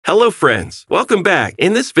Hello friends, welcome back.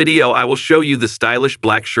 In this video, I will show you the stylish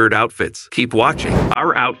black shirt outfits. Keep watching.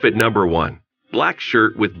 Our outfit number 1. Black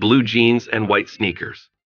shirt with blue jeans and white sneakers.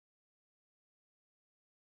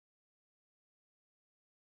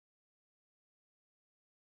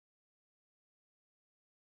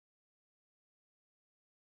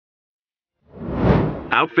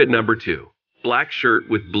 Outfit number 2. Black shirt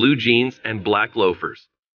with blue jeans and black loafers.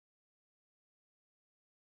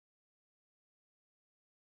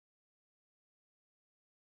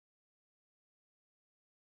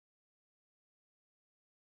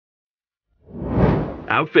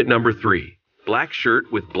 Outfit number 3. Black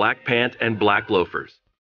shirt with black pant and black loafers.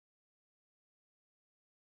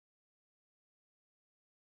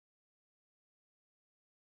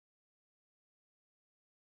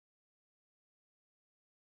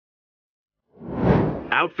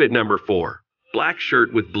 Outfit number 4. Black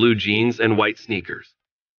shirt with blue jeans and white sneakers.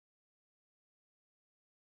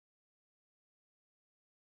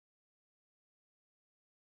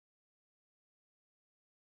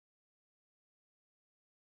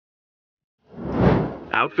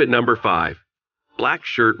 Outfit number 5. Black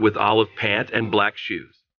shirt with olive pant and black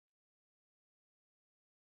shoes.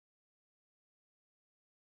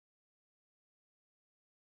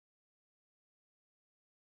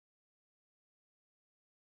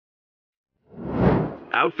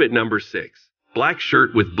 Outfit number 6. Black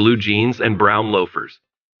shirt with blue jeans and brown loafers.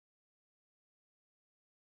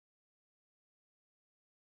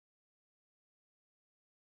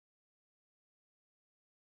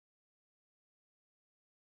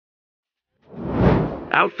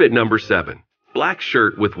 Outfit number 7. Black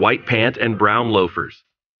shirt with white pant and brown loafers.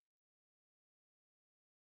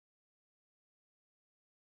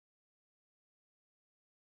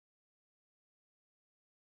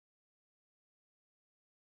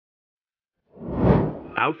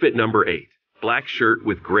 Outfit number 8. Black shirt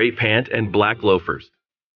with gray pant and black loafers.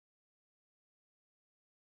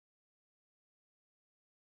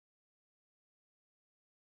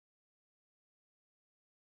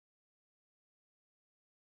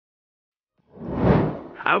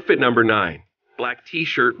 Outfit number 9. Black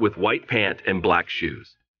t-shirt with white pant and black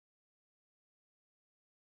shoes.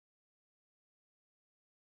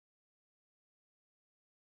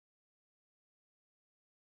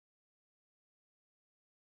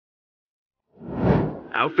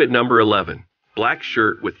 Outfit number 11. Black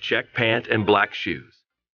shirt with check pant and black shoes.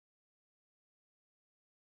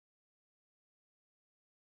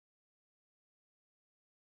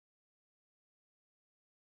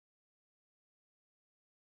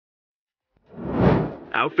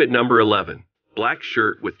 Outfit number 11. Black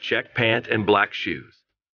shirt with check pant and black shoes.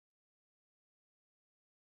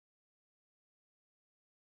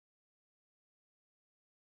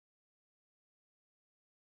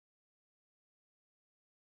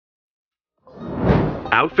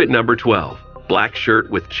 Outfit number 12. Black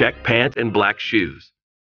shirt with check pant and black shoes.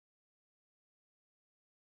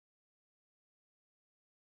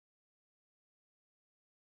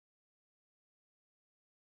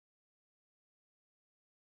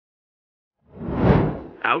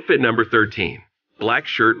 Outfit number 13. Black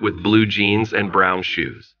shirt with blue jeans and brown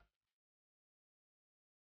shoes.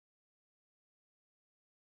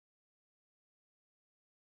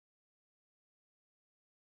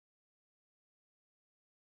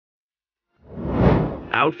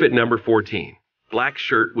 Outfit number 14. Black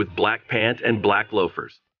shirt with black pant and black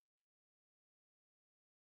loafers.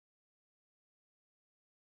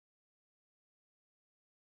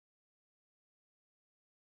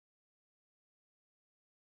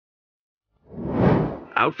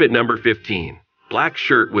 Outfit number 15. Black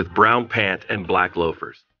shirt with brown pant and black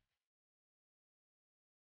loafers.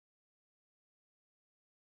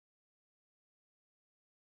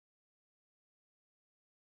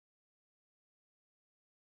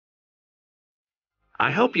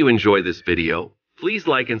 I hope you enjoy this video. Please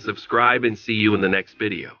like and subscribe and see you in the next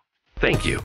video. Thank you.